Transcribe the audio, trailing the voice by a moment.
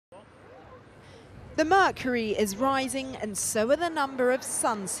The mercury is rising and so are the number of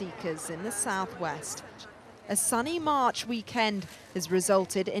sun seekers in the southwest. A sunny March weekend has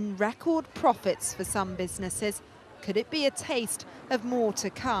resulted in record profits for some businesses. Could it be a taste of more to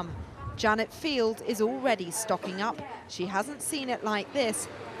come? Janet Field is already stocking up. She hasn't seen it like this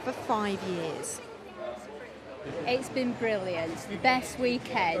for 5 years. It's been brilliant. The best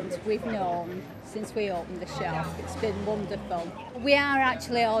weekend we've known since we opened the shop. It's been wonderful. We are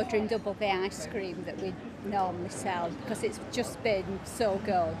actually ordering double the ice cream that we normally sell because it's just been so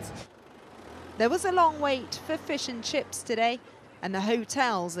good. There was a long wait for fish and chips today, and the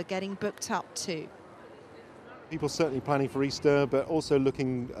hotels are getting booked up too. People certainly planning for Easter, but also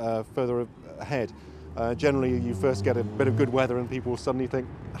looking further ahead. Generally, you first get a bit of good weather and people suddenly think,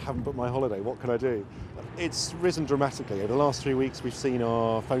 I haven't booked my holiday, what can I do? It's risen dramatically. Over the last 3 weeks, we've seen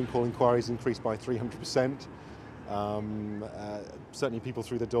our phone call inquiries increase by 300%. Certainly people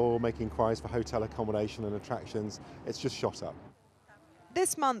through the door making inquiries for hotel accommodation and attractions. It's just shot up.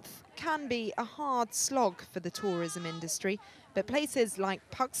 This month can be a hard slog for the tourism industry, but places like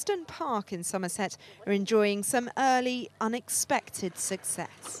Puxton Park in Somerset are enjoying some early, unexpected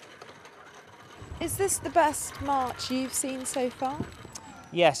success. Is this the best March you've seen so far?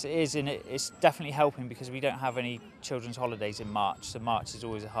 Yes, it is, and it's definitely helping because we don't have any children's holidays in March, so March is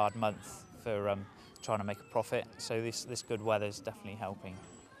always a hard month for trying to make a profit, so this good weather is definitely helping.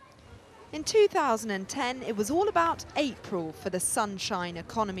 In 2010, it was all about April for the sunshine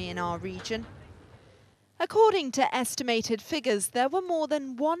economy in our region. According to estimated figures, there were more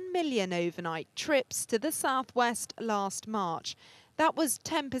than 1 million overnight trips to the southwest last March. That was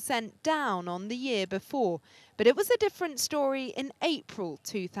 10% down on the year before, but it was a different story in April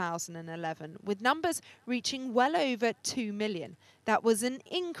 2011, with numbers reaching well over 2 million. That was an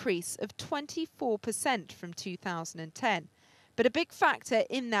increase of 24% from 2010. But a big factor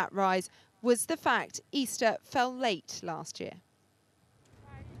in that rise was the fact Easter fell late last year.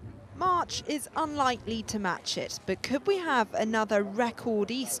 March is unlikely to match it, but could we have another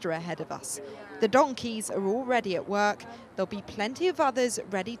record Easter ahead of us? The donkeys are already at work. There'll be plenty of others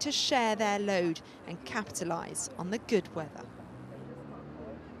ready to share their load and capitalise on the good weather.